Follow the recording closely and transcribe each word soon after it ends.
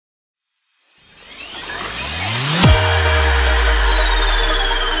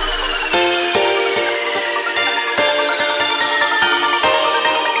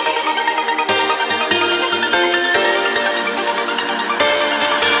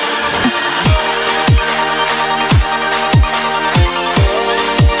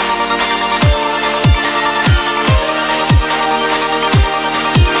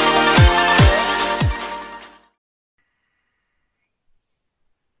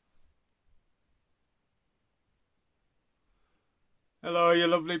Hello you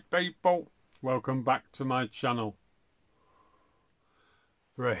lovely people, welcome back to my channel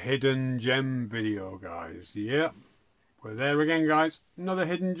for a hidden gem video guys. Yep, we're there again guys, another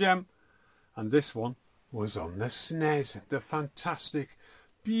hidden gem, and this one was on the SNES, the fantastic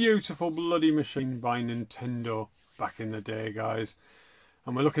beautiful bloody machine by Nintendo back in the day guys.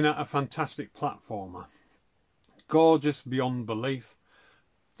 And we're looking at a fantastic platformer, gorgeous beyond belief,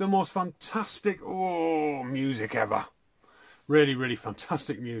 the most fantastic music ever. Really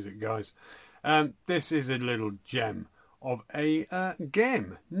fantastic music guys. This is a little gem of a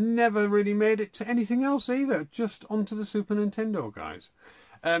game. Never really made it to anything else either, just onto the Super Nintendo guys.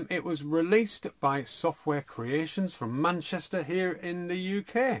 It was released by Software Creations from Manchester here in the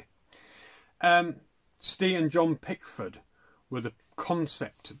UK. Steve and John Pickford were the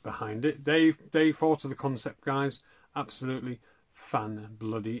concept behind it. They thought of the concept guys. Absolutely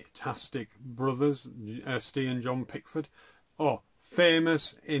fan-bloody-tastic brothers, Steve and John Pickford. Oh,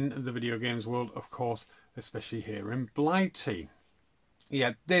 famous in the video games world, of course, especially here in Blighty.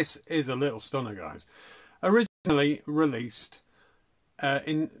 Yeah, this is a little stunner, guys. Originally released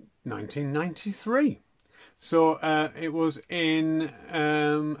in 1993. So it was in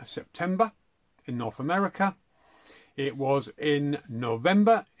September in North America. It was in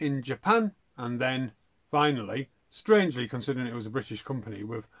November in Japan. And then finally, strangely considering it was a British company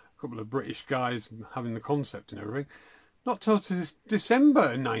with a couple of British guys having the concept and everything, not till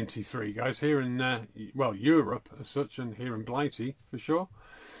December 93 guys, here in well, Europe as such, and here in Blighty for sure.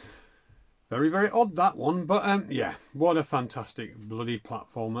 Very odd that one, but yeah, what a fantastic bloody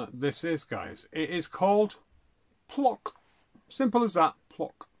platformer this is guys. It is called PLOK, simple as that,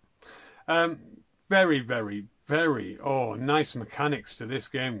 PLOK. Very nice mechanics to this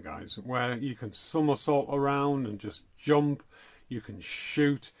game guys, where you can somersault around and just jump, you can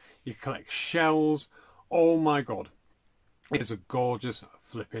shoot, you collect shells. Oh my god, it's a gorgeous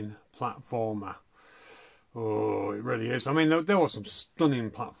flipping platformer. Oh, it really is. I mean, there were some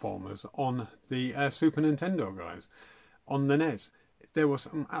stunning platformers on the Super Nintendo guys. On the NES, there were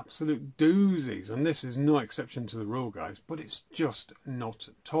some absolute doozies, and this is no exception to the rule guys, but it's just not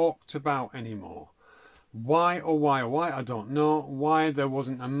talked about anymore. Why, I don't know. Why there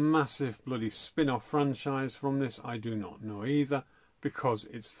wasn't a massive bloody spin-off franchise from this, I do not know either, because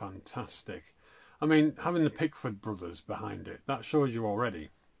it's fantastic. I mean, having the Pickford brothers behind it, that shows you already.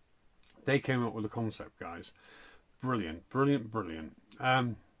 They came up with the concept, guys. Brilliant.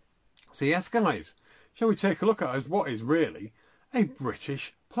 So yes, guys, shall we take a look at what is really a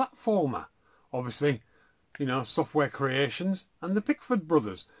British platformer? Obviously, you know, Software Creations and the Pickford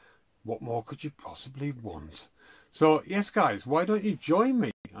brothers. What more could you possibly want? So yes, guys, why don't you join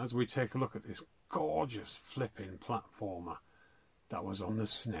me as we take a look at this gorgeous flipping platformer that was on the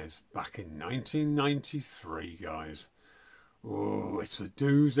SNES back in 1993, guys. Oh, it's a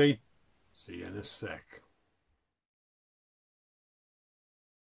doozy. See you in a sec.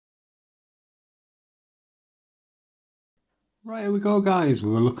 Right, here we go, guys.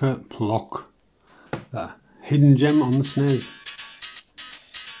 We'll look at PLOK, that hidden gem on the SNES.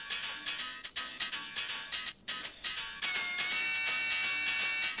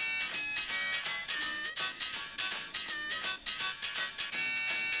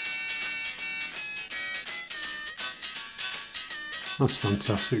 That's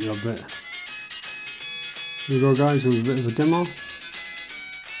fantastic, that bit. Here we go guys, with a bit of a demo.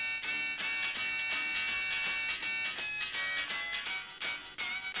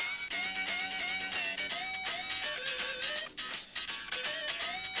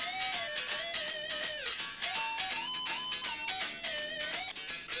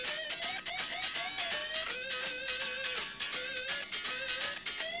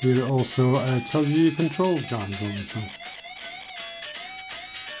 Here it also tells you your control guys on this one.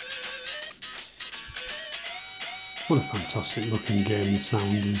 What a fantastic looking game,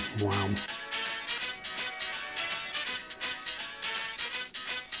 sounding, wow.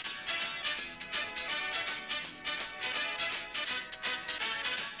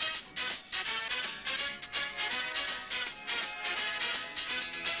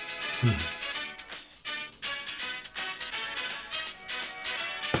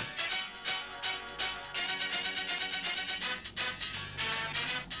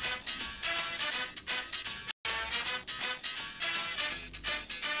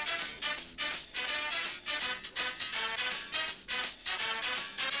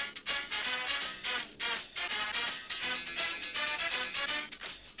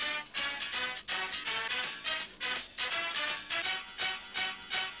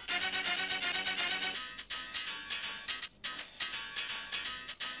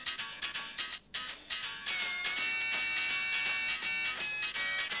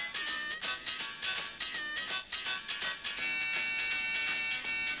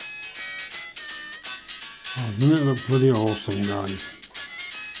 Oh, doesn't it look bloody awesome, guys?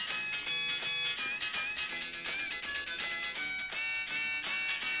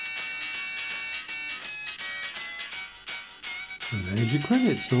 And there's your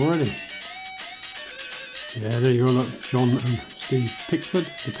credits already. Yeah, there you go, look, John and Steve Pickford,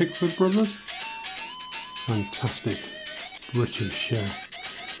 the Pickford brothers. Fantastic British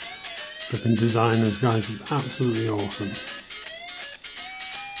flipping designers, guys. It's absolutely awesome.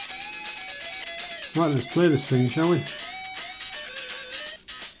 Right, let's play this thing, shall we?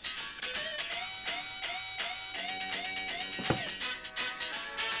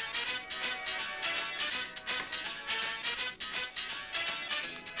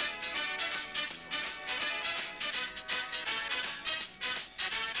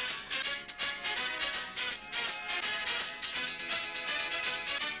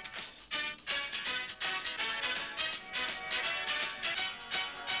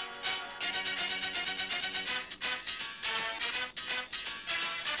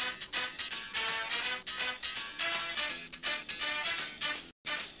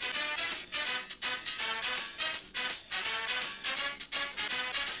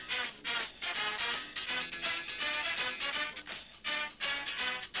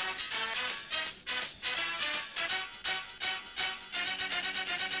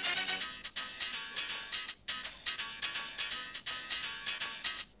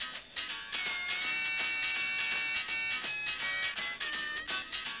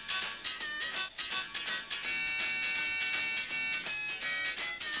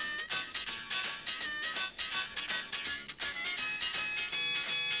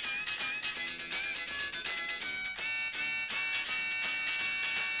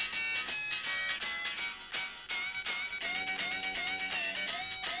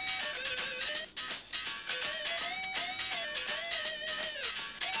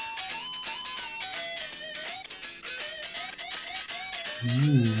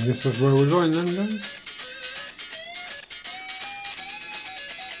 Guess that's where we're going then, guys.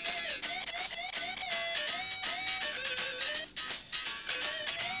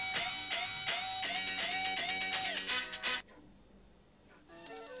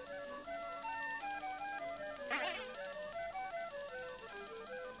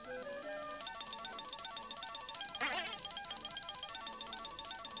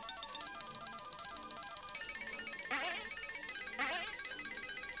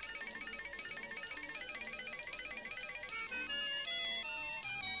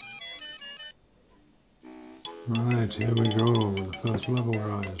 Right, here we go, the first level,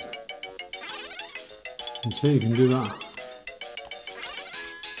 guys. You see, you can do that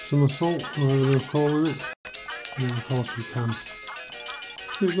somersault, whatever they're calling it. Yeah, of course you can.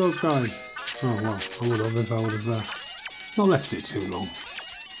 Look at those guys. Oh well, I would have if I would have not left it too long.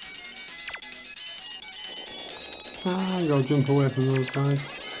 You gotta jump away from those guys.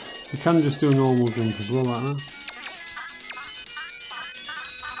 You can just do a normal jump as well, like that.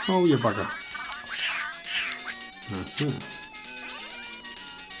 Oh, you bugger. That's it.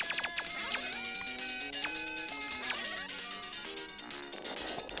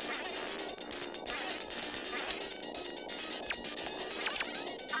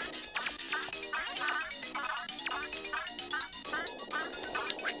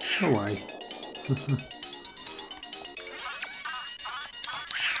 Away.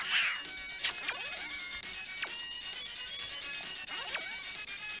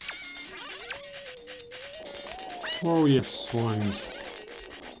 Oh yes, swines.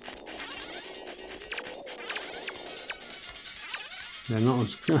 They're not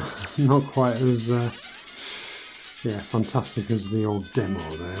as not quite as yeah, fantastic as the old demo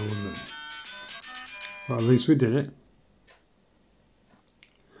there, wasn't it? But at least we did it.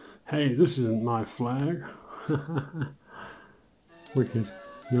 Hey, this isn't my flag. Wicked.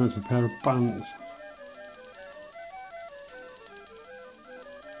 You know, it's a pair of pants.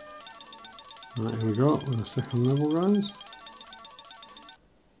 Right, here we go with the second level, guys.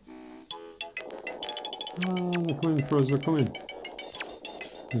 Oh, they're coming for us, they're coming.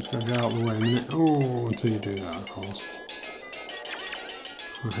 Just gotta get out of the way a minute. Oh, until you do that, of course.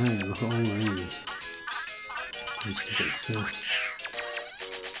 Oh, hey, look at all these. Just a bit safe.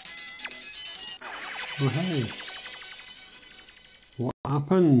 Oh, hey. What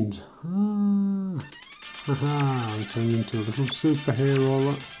happened? Haha, I'm turned into a little superhero,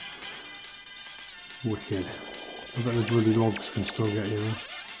 look. Wicked. I bet the bloody logs can still get you there.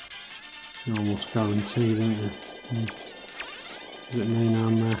 You're almost guaranteed, aren't you? Does it mean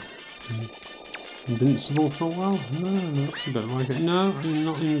I'm invincible for a while? No, looks a bit like it. No, I'm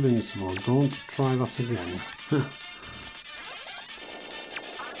not invincible. Don't try that again.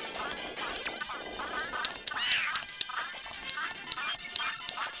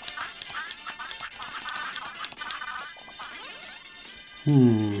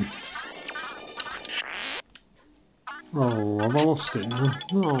 Oh, have I lost it now?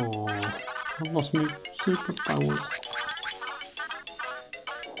 Oh, I've lost my superpowers.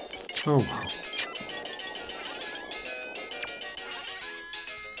 Oh well.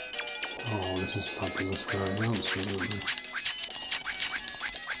 Oh, this is fabulous, guys. Absolutely.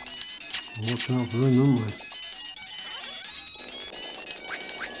 Watch out for him, don't we?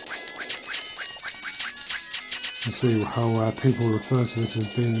 You see how people refer to this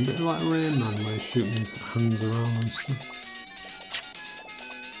as being a bit like Rain Man, where he's shooting his hands around and stuff.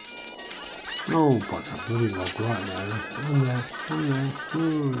 Oh, bugger, bloody log right there. I'm there, I'm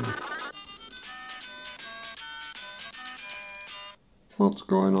there. What's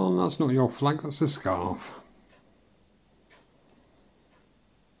going on? That's not your flag, that's a scarf.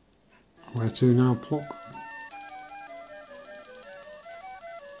 Where to now, Plok?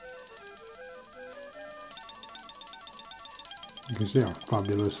 You can see how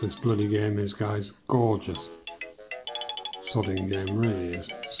fabulous this bloody game is, guys. Gorgeous. Sodding game, really is.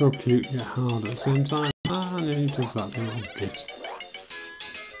 So cute yet hard at the same time. And then he does that little bit.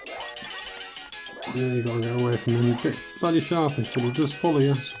 Yeah, you gotta get away from him. He's a bit bloody sharpish, but he does follow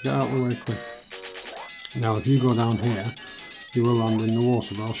you, so get out of the way quick. Now, if you go down here, you will land in the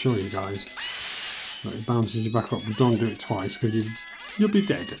water, but I'll show you guys. So it bounces you back up, but don't do it twice, because you'll be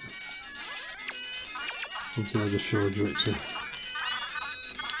dead. Obviously, I just showed you it too.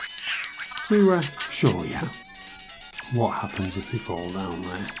 To show you what happens if you fall down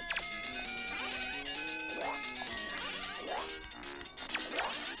there.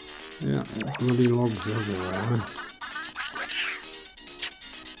 Yeah, bloody logs everywhere.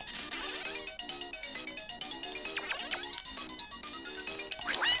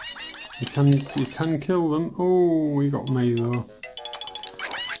 You can kill them. Oh, we got me though.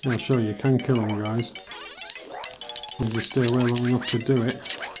 I'll show you can kill them, guys. You just stay away long enough to do it.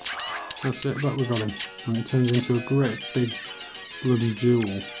 That's it, but we got him. And it turns into a great big bloody jewel.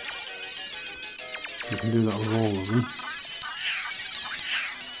 You can do that with all of them.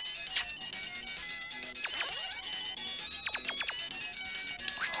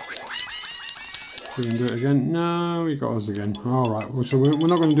 We can do it again. No, he got us again. Alright, so we're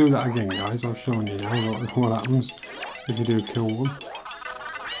not going to do that again, guys. I've shown you now what happens if you do kill them.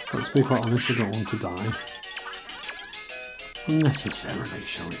 But to be quite honest, I don't want to die. Unnecessarily,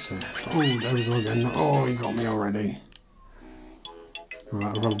 shall we say. Oh, there we go again. Oh, he got me already.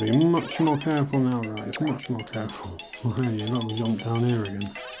 Right, I've got to be much more careful now, guys. Much more careful. Oh, hey, you've got to jump down here again.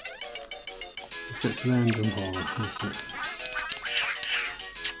 Let's get to the end and jump over. That's it.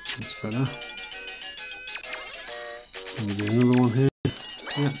 That's better. Maybe another one here.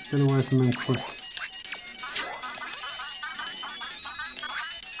 Yeah, get away from them quick.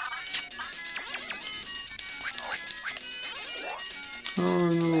 Oh,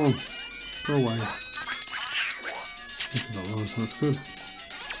 another one. Go away. Got those, that's good.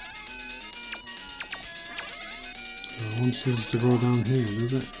 So it wants us to go down here,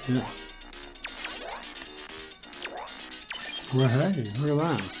 does it? Yeah. Well, hey, look at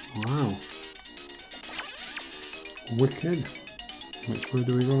that. Wow. Wicked. Which way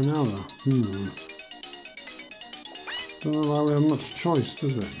do we go now though? Doesn't allow we have much choice,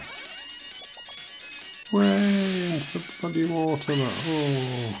 does it? Way into the bloody water, look.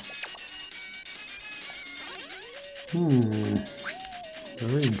 Oh.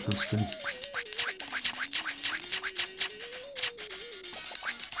 Very interesting.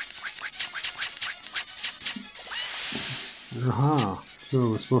 Aha. So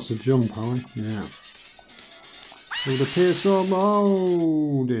we're supposed to jump, are we? Yeah. It would appear so.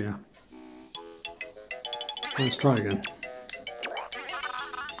 Oh dear. Let's try again.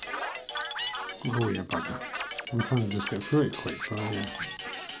 Oh, you bugger. I'm trying to just get through it quick, but yeah.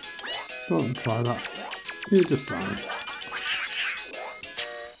 Don't try that. You just die.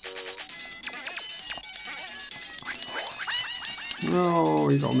 Oh,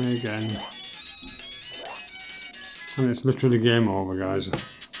 he got me again. And it's literally game over, guys.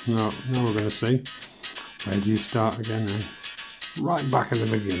 Now we're going to see. Where do you start again then? Right back at the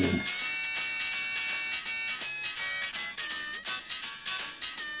beginning.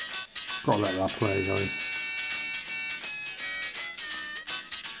 Gotta let that play, guys.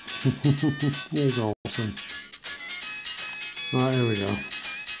 He's awesome. Right, here we go.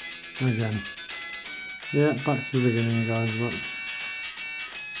 Again. Yeah, back to the beginning, guys, but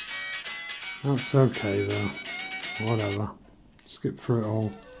that's okay though. Whatever. Skip through it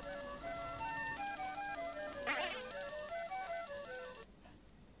all.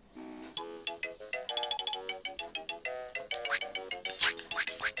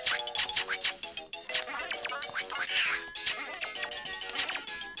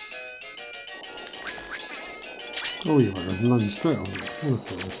 Oh, you might have landed straight on it.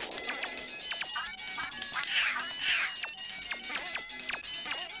 Wonderful.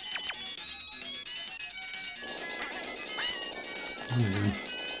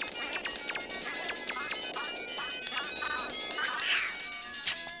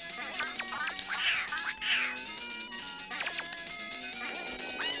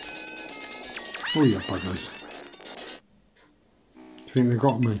 Oh, you buggers. Do you think they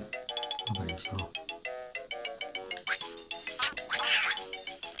got me? I think so.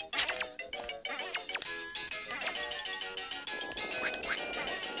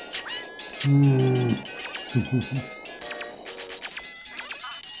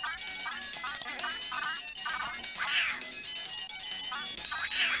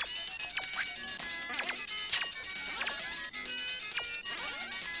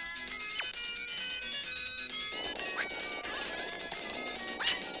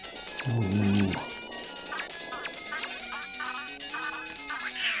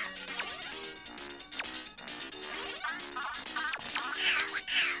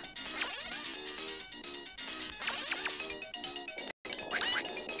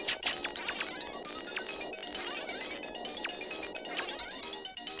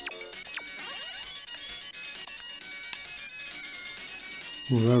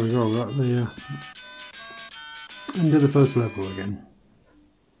 Well, there we go, we're at the end of the first level again.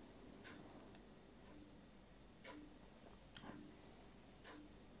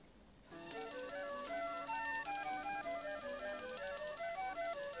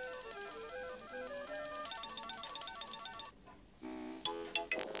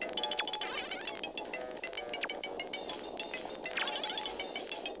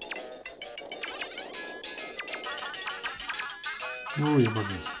 Oh, you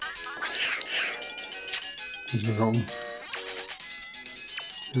buggers. Here's we got them.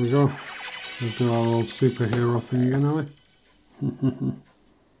 Here we go. We'll do our old superhero thing again, are we?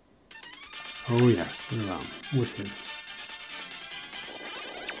 Oh yes, look at that. Wicked.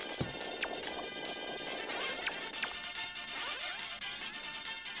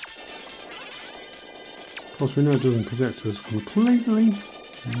 Of course we know it doesn't protect us completely. No,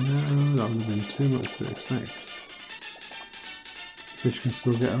 that would have been too much to expect. Fish can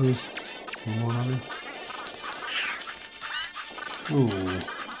still get us. Or what have you. Oh,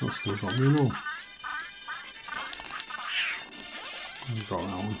 that's still got me more. I've got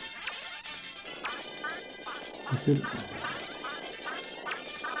that one. Wicked.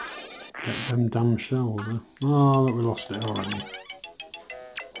 Get them damn shells, eh? Oh, look, we lost it already.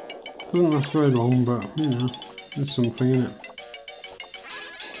 Doesn't last very long, but, you know, there's something in it.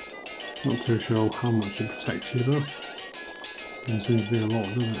 Not too sure how much it protects you though. It seems to be a lot,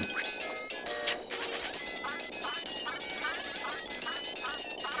 doesn't it?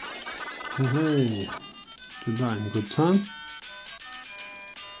 Hey, did that in good time.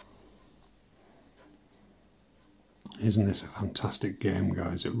 Isn't this a fantastic game,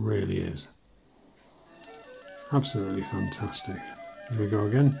 guys? It really is. Absolutely fantastic. Here we go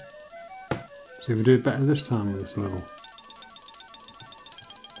again. See if we do it better this time with this level.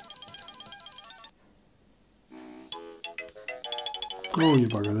 Oh, you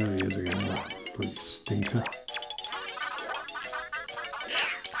bugger, there he is again, that bloody stinker.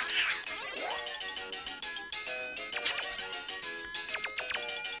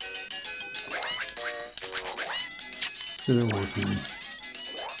 Get away from him.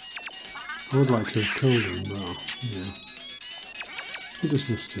 I would like to have killed him, but yeah. He just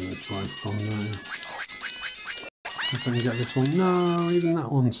missed him his life from there. Let's only get this one. No, even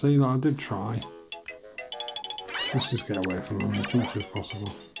that one. See, that I did try. Let's just get away from him as much as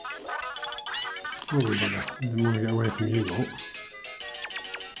possible. Oh, we better. I didn't want to get away from you lot.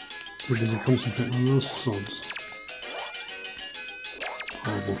 Too busy concentrating on those sods.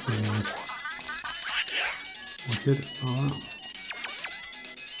 Horrible things. Wicked. Alright.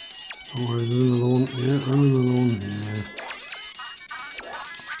 Oh, there's another one. Yeah, another one. Yeah.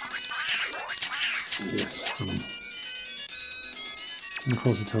 Yes, got him. And of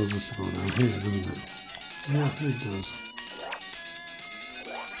course it tells us to go down here, doesn't it? Yeah, it does.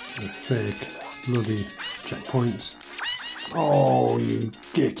 The fake bloody checkpoints. Oh, you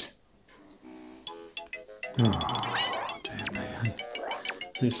git! Oh, dear me.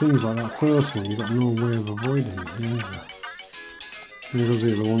 It seems like that first one, you've got no way of avoiding it, either. There goes the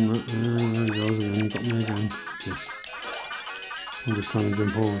other one. There he goes again, got me again. Yes. I'm just trying to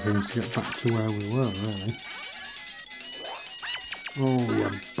jump over things to get back to where we were, really. Oh, you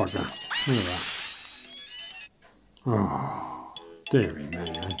bugger. Look at that. Oh, dearie me,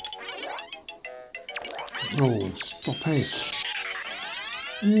 eh? Oh, stop it.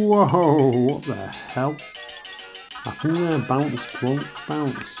 Whoa, what the hell? Happen there, bounce, plunk,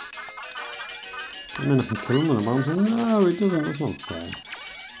 bounce. I mean, I can kill him when I bounce him. No, it doesn't, that's not fair.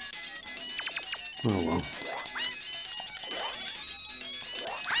 Oh well.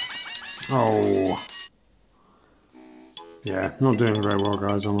 Oh. Yeah, not doing very well,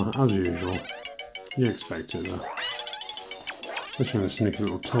 guys, as usual. You expect it, though. Especially when the sneaky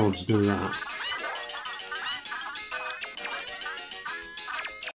little toads do that.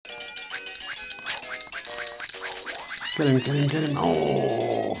 Get him, get him, get him.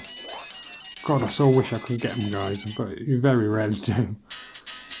 Oh! God, I so wish I could get him, guys, but you very rarely do.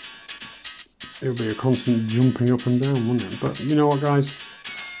 It would be a constant jumping up and down, wouldn't it? But you know what, guys?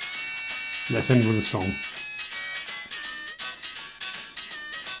 Let's end with a song.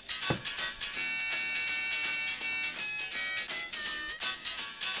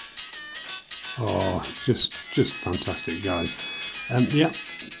 Oh, just fantastic, guys. Yeah,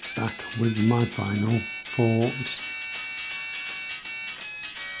 back with my final thoughts.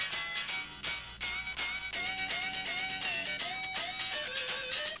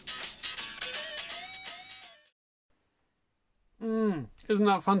 Isn't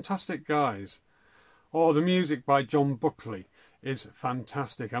that fantastic, guys? Oh, the music by John Buckley is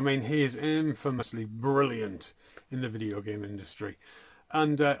fantastic. I mean, he is infamously brilliant in the video game industry.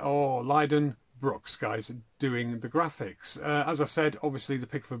 And, oh, Lydon Brooks, guys, doing the graphics. As I said, obviously the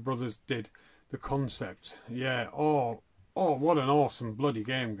Pickford brothers did the concept. Yeah, oh, what an awesome bloody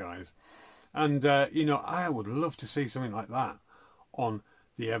game, guys. And, you know, I would love to see something like that on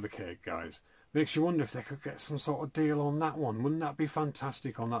the evercade, guys. Makes you wonder if they could get some sort of deal on that one. Wouldn't that be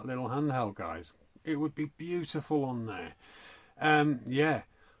fantastic on that little handheld, guys? It would be beautiful on there. Yeah,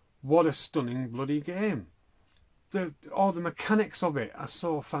 what a stunning bloody game. The mechanics of it are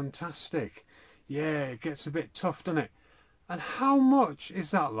so fantastic. Yeah, it gets a bit tough, doesn't it? And how much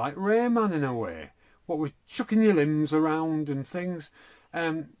is that like Rayman in a way? What with chucking your limbs around and things.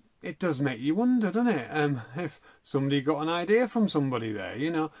 It does make you wonder, doesn't it? If somebody got an idea from somebody there,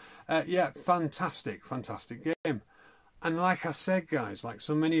 you know. Yeah, fantastic game. And like I said, guys, like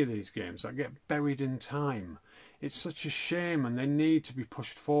so many of these games that get buried in time, it's such a shame and they need to be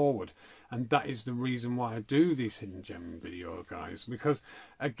pushed forward. And that is the reason why I do these hidden gem videos, guys, because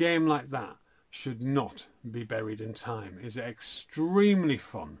a game like that should not be buried in time. It's extremely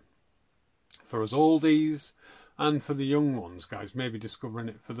fun for us oldies and for the young ones, guys, maybe discovering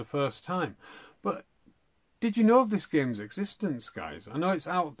it for the first time. But did you know of this game's existence, guys? I know it's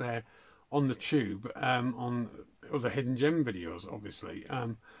out there on the tube, on other hidden gem videos, obviously.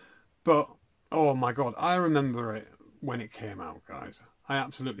 But, oh my God, I remember it when it came out, guys. I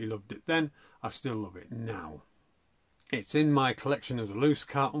absolutely loved it then. I still love it now. It's in my collection as a loose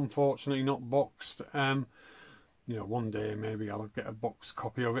cat, unfortunately, not boxed. You know, one day maybe I'll get a boxed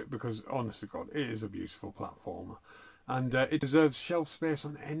copy of it because, honest to God, it is a beautiful platformer. And it deserves shelf space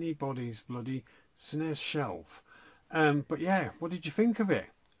on anybody's bloody SNES shelf. But yeah, what did you think of it?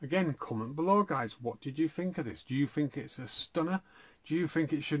 Again, comment below, guys. What did you think of this? Do you think it's a stunner? Do you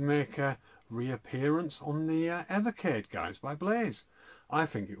think it should make a reappearance on the evercade, guys, by Blaze? I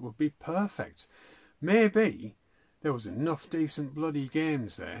think it would be perfect. Maybe there was enough decent bloody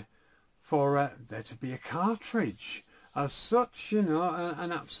games there for there to be a cartridge. As such, you know,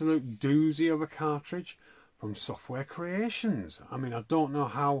 an absolute doozy of a cartridge from Software Creations. I mean, I don't know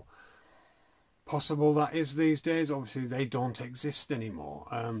how possible that is these days. Obviously they don't exist anymore.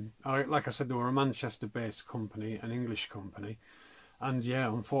 Like I said, they were a Manchester based company, an English company, and yeah,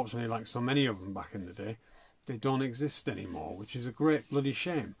 unfortunately, like so many of them back in the day, they don't exist anymore, which is a great bloody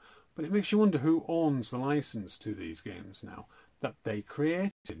shame. But it makes you wonder who owns the license to these games now that they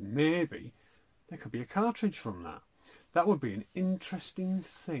created. Maybe there could be a cartridge from that. That would be an interesting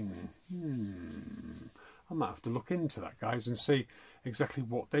thing. I might have to look into that, guys, and see exactly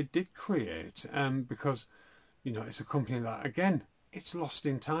what they did create, because, you know, it's a company that, again, it's lost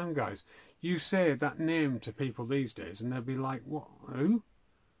in time, guys. You say that name to people these days and they'll be like, what, who?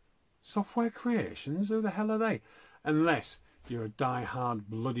 Software Creations? Who the hell are they? Unless you're a die-hard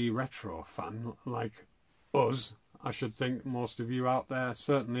bloody retro fan like us. I should think most of you out there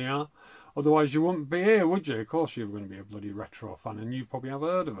certainly are. Otherwise you wouldn't be here, would you? Of course you're going to be a bloody retro fan, and you probably have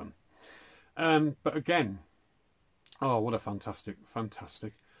heard of them. But again, oh, what a fantastic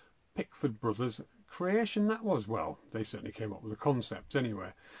Pickford brothers creation that was. Well, they certainly came up with the concept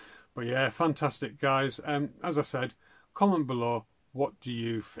anyway. But yeah, fantastic, guys. As I said, comment below, what do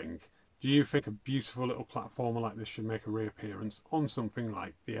you think? Do you think a beautiful little platformer like this should make a reappearance on something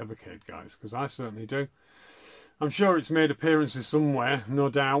like the evercade, guys? Because I certainly do. I'm sure it's made appearances somewhere, no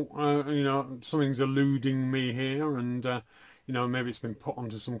doubt. You know, something's eluding me here, and You know, maybe it's been put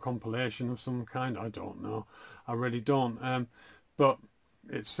onto some compilation of some kind. I don't know. I really don't. But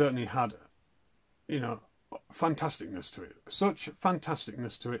it certainly had, you know, fantasticness to it. Such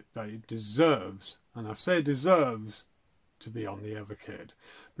fantasticness to it that it deserves, and I say deserves, to be on the evercade,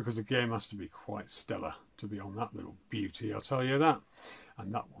 because the game has to be quite stellar to be on that little beauty, I'll tell you that.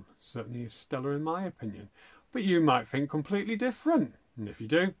 And that one certainly is stellar in my opinion. But you might think completely different, and if you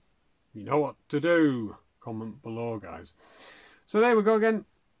do, you know what to do. Comment below, guys. So there we go again,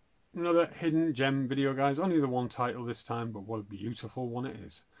 another hidden gem video, guys. Only the one title this time, but what a beautiful one it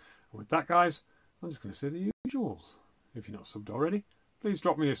is. And with that, guys, I'm just going to say the usuals. If you're not subbed already, please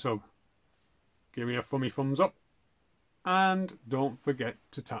drop me a sub, give me a fummy thumbs up, and don't forget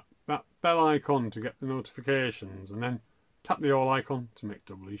to tap that bell icon to get the notifications, and then tap the all icon to make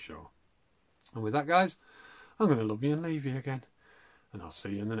doubly sure. And with that, guys, I'm going to love you and leave you again, and I'll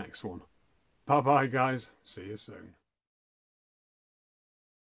see you in the next one. Bye bye, guys. See you soon.